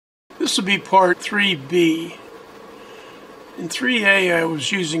This will be part 3B. In 3A I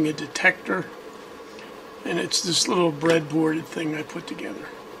was using a detector, and it's this little breadboarded thing I put together.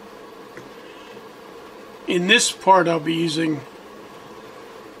 In this part I'll be using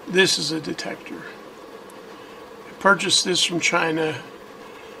this as a detector. I purchased this from China.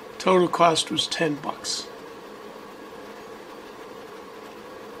 Total cost was 10 bucks.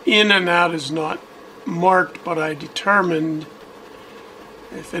 In and out is not marked, but I determined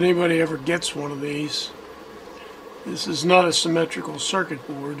if anybody ever gets one of these, this is not a symmetrical circuit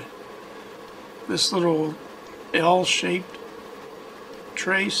board. This little L-shaped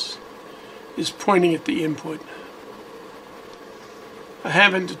trace is pointing at the input. I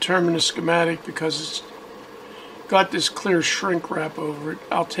haven't determined a schematic because it's got this clear shrink wrap over it.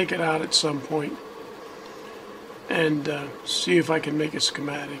 I'll take it out at some point and see if I can make a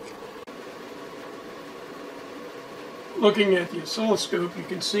schematic. Looking at the oscilloscope, you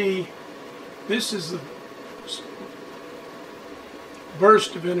can see this is the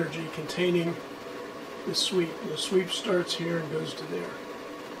burst of energy containing the sweep. The sweep starts here and goes to there.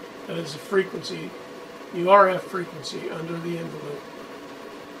 That is the frequency. The RF frequency under the envelope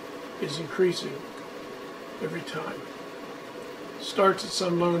is increasing every time. Starts at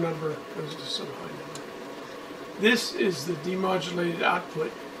some low number, goes to some high number. This is the demodulated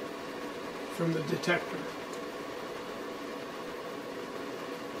output from the detector.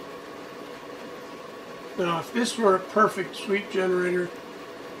 Now, if this were a perfect sweep generator,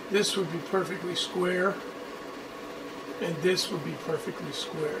 this would be perfectly square, and this would be perfectly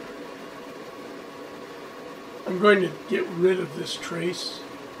square. I'm going to get rid of this trace.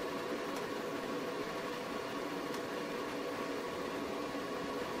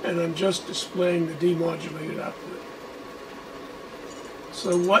 And I'm just displaying the demodulated output.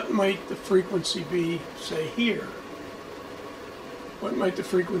 So what might the frequency be, say, here? What might the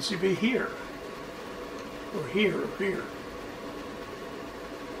frequency be here? Or here, or here.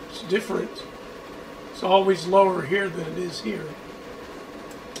 It's different. It's always lower here than it is here.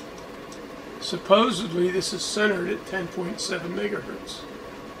 Supposedly this is centered at 10.7 megahertz.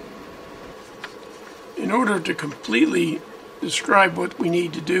 In order to completely describe what we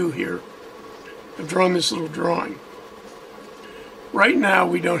need to do here, I've drawn this little drawing. Right now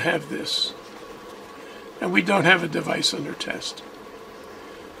we don't have this, and we don't have a device under test.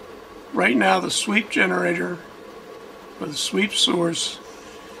 Right now the sweep generator, or the sweep source,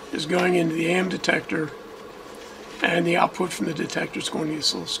 is going into the AM detector, and the output from the detector is going to the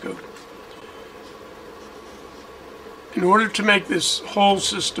oscilloscope. In order to make this whole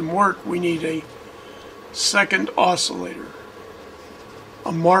system work, we need a second oscillator,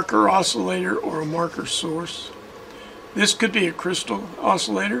 a marker oscillator or a marker source. This could be a crystal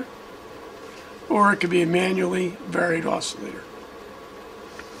oscillator, or it could be a manually varied oscillator.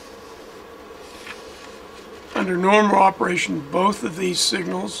 Under normal operation, both of these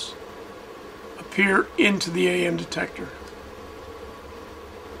signals appear into the AM detector.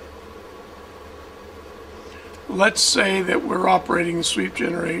 Let's say that we're operating the sweep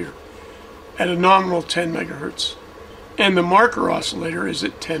generator at a nominal 10 megahertz, and the marker oscillator is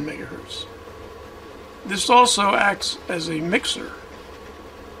at 10 megahertz. This also acts as a mixer.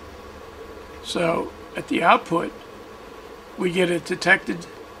 So at the output, we get a detected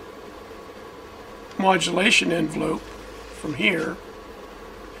modulation envelope from here,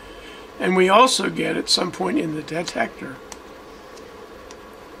 and we also get at some point in the detector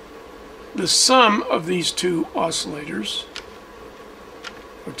the sum of these two oscillators,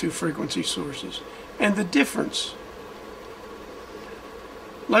 or two frequency sources, and the difference.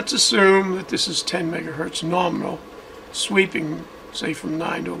 Let's assume that this is 10 megahertz nominal, sweeping, say, from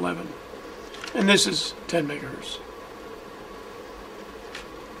 9 to 11, and this is 10 megahertz.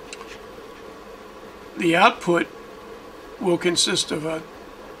 The output will consist of a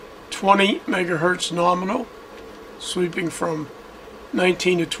 20 megahertz nominal, sweeping from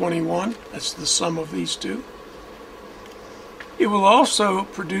 19 to 21. That's the sum of these two. It will also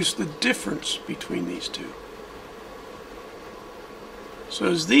produce the difference between these two.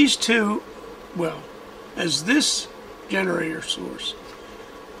 So as these two, as this generator source,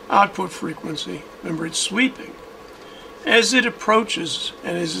 output frequency, remember it's sweeping, as it approaches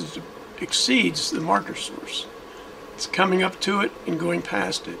and as it exceeds the marker source, it's coming up to it and going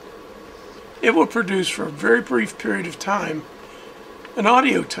past it, it will produce for a very brief period of time an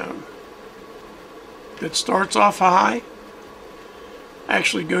audio tone that starts off high,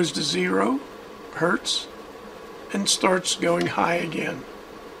 actually goes to 0 hertz, and starts going high again.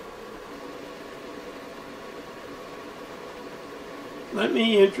 Let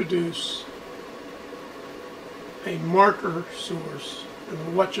me introduce a marker source and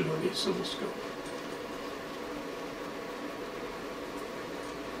we'll watch it on the oscilloscope.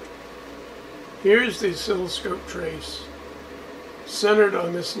 Here's the oscilloscope trace centered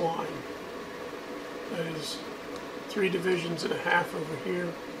on this line. That is 3 divisions and a half over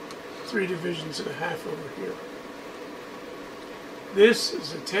here, 3 divisions and a half over here. This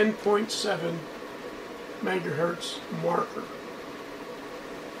is a 10.7 megahertz marker.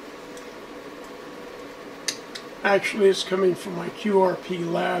 Actually, it's coming from my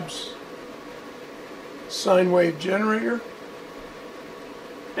QRP Labs sine wave generator,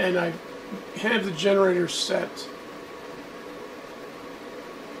 and I have the generator set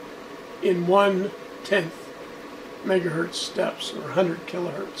in 1/10 megahertz steps, or 100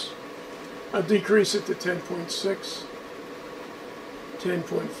 kilohertz. I'll decrease it to 10.6,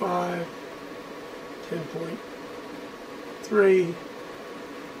 10.5, 10.3,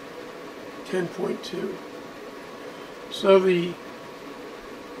 10.2. So the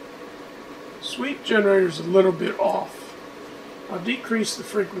sweep generator is a little bit off. I'll decrease the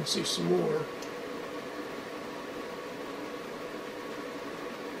frequency some more.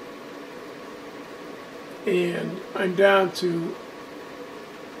 And I'm down to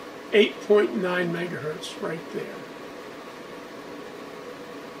 8.9 megahertz right there.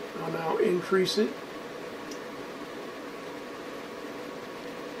 I'll now increase it.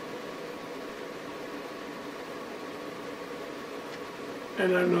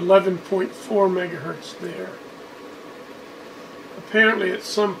 And I'm 11.4 megahertz there. Apparently at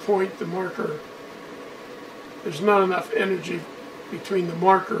some point the marker, there's not enough energy between the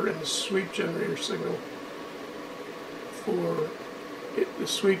marker and the sweep generator signal for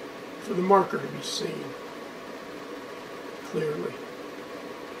the marker to be seen clearly.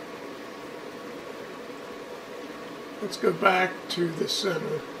 Let's go back to the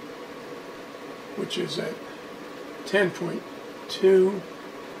center, which is at 10.2.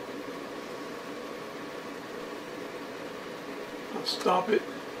 I'll stop it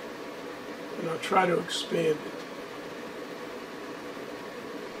and I'll try to expand it.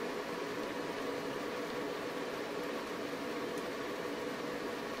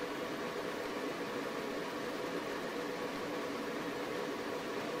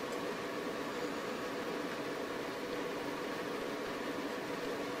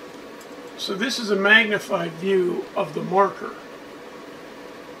 So this is a magnified view of the marker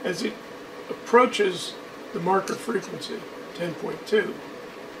as it approaches the marker frequency, 10.2.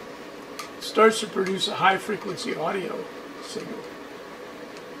 It starts to produce a high frequency audio signal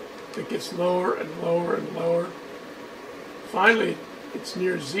that gets lower and lower and lower. Finally, it's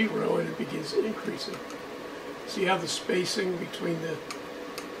near 0 and it begins increasing. See how the spacing between the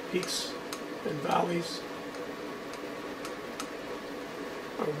peaks and valleys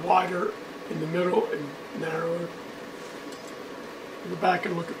are wider in the middle and narrower. Go back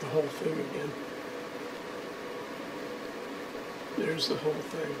and look at the whole thing again. There's the whole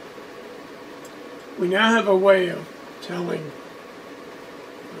thing. We now have a way of telling,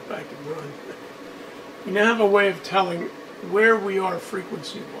 go back and run. We now have a way of telling where we are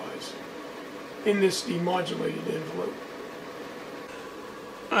frequency-wise in this demodulated envelope.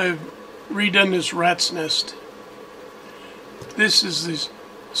 I've redone this rat's nest. This is the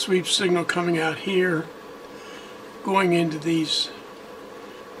sweep signal coming out here, going into these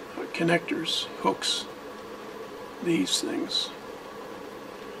connectors, hooks, these things.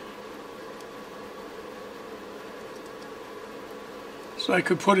 So I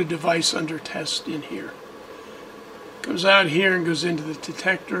could put a device under test in here. Comes out here and goes into the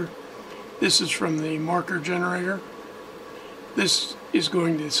detector. This is from the marker generator. This is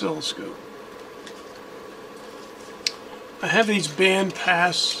going to the oscilloscope. I have these band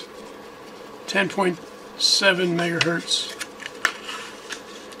pass 10.7 megahertz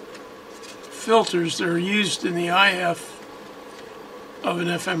filters that are used in the IF of an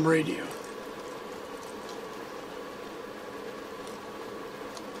FM radio.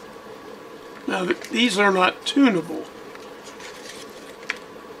 Now these are not tunable.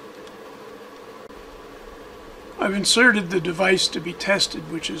 I've inserted the device to be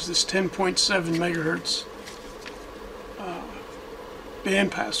tested, which is this 10.7 megahertz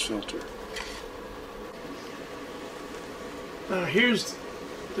bandpass filter. Now here's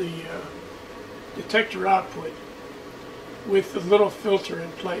the detector output with the little filter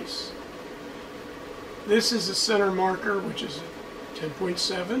in place. This is the center marker, which is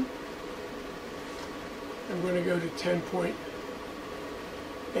 10.7. I'm going to go to 10.8.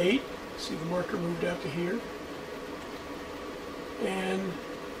 See the marker moved out to here. And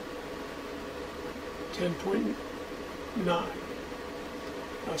 10.9.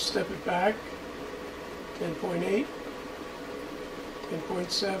 I'll step it back, 10.8,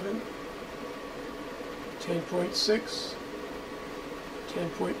 10.7, 10.6,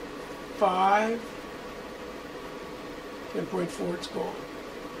 10.5, 10.4, it's gone.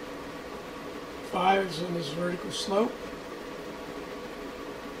 5 is on this vertical slope.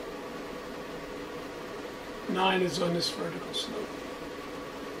 9 is on this vertical slope.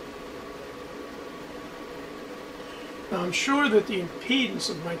 Now I'm sure that the impedance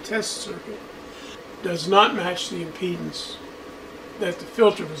of my test circuit does not match the impedance that the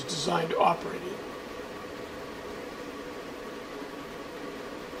filter was designed to operate in.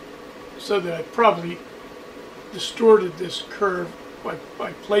 So that I probably distorted this curve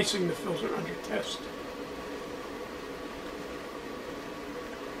by placing the filter under test.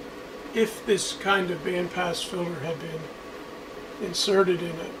 If this kind of bandpass filter had been inserted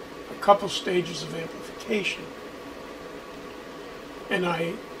in a couple stages of amplification, and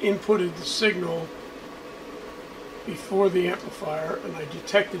I inputted the signal before the amplifier and I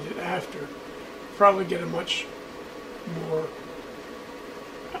detected it after, I'd probably get a much more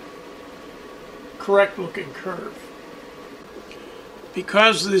correct looking curve.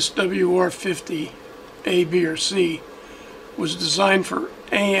 Because this WR-50 A, B, or C was designed for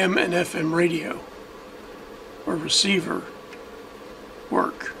AM and FM radio or receiver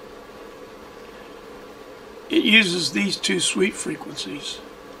work, it uses these two sweep frequencies,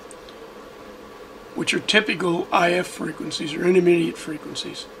 which are typical IF frequencies or intermediate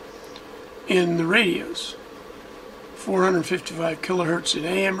frequencies in the radios. 455 kilohertz in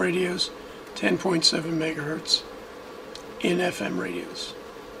AM radios, 10.7 megahertz in FM radios.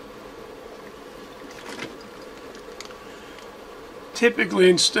 Typically,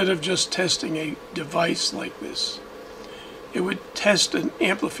 instead of just testing a device like this, it would test an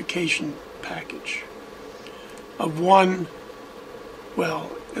amplification package of one,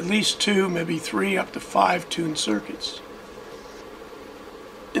 well, at least two, maybe three, up to 5 tuned circuits.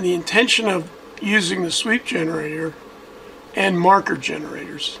 And the intention of using the sweep generator and marker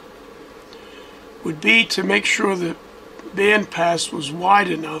generators would be to make sure that band pass was wide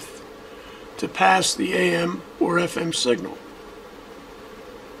enough to pass the AM or FM signal.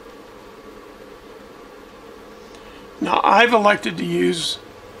 Now, I've elected to use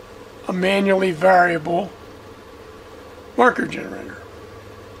a manually variable marker generator.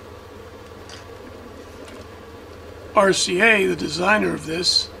 RCA, the designer of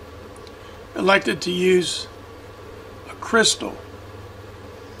this, elected to use a crystal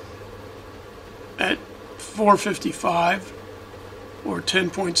at 455 or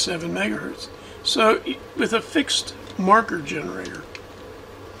 10.7 megahertz. So with a fixed marker generator,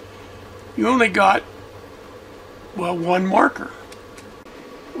 you only got, well, one marker.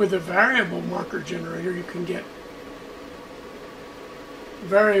 With a variable marker generator, you can get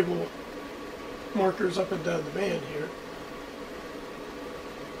variable markers up and down the band here.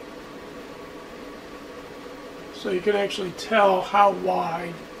 So you can actually tell how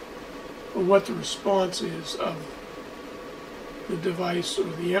wide or what the response is of the device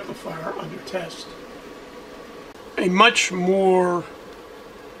or the amplifier under test. A much more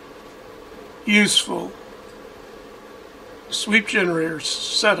useful sweep generator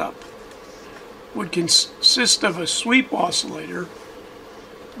setup would consist of a sweep oscillator,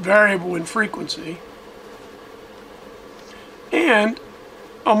 variable in frequency, and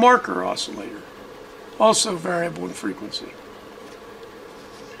a marker oscillator, also variable in frequency.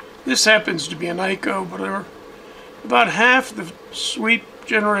 This happens to be an ICO, but about half the sweep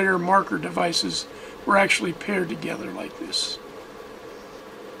generator marker devices were actually paired together like this.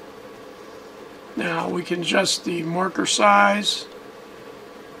 Now we can adjust the marker size,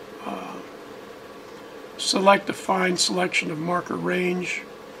 select a fine selection of marker range.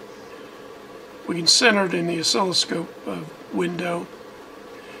 We can center it in the oscilloscope window.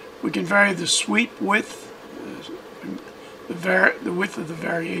 We can vary the sweep width, the width of the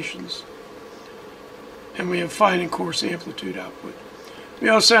variations. And we have fine and coarse amplitude output. We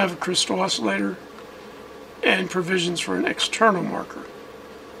also have a crystal oscillator and provisions for an external marker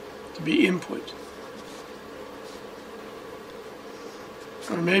to be input.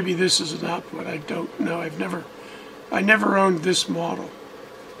 Or maybe this is an output, I don't know. I never owned this model.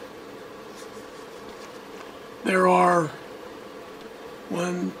 There are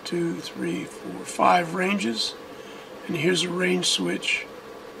 1, 2, 3, 4, 5 ranges, and here's a range switch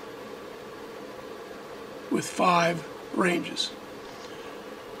with 5 ranges.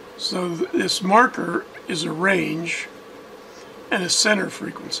 So this marker is a range and a center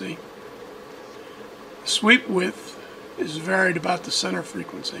frequency. Sweep width is varied about the center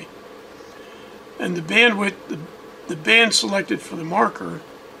frequency, and the bandwidth, the band selected for the marker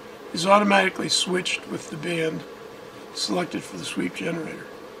is automatically switched with the band selected for the sweep generator.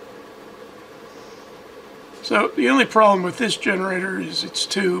 So the only problem with this generator is its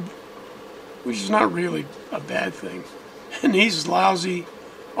tube, which is not really a bad thing, and these lousy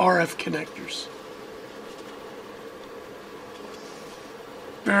RF connectors.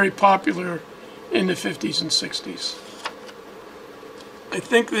 Very popular in the 50s and 60s. I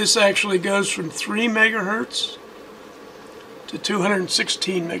think this actually goes from 3 megahertz to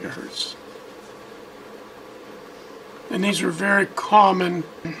 216 megahertz. And these were very common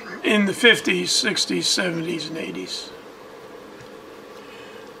in the 50s, 60s, 70s, and 80s.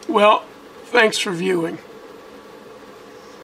 Well, thanks for viewing.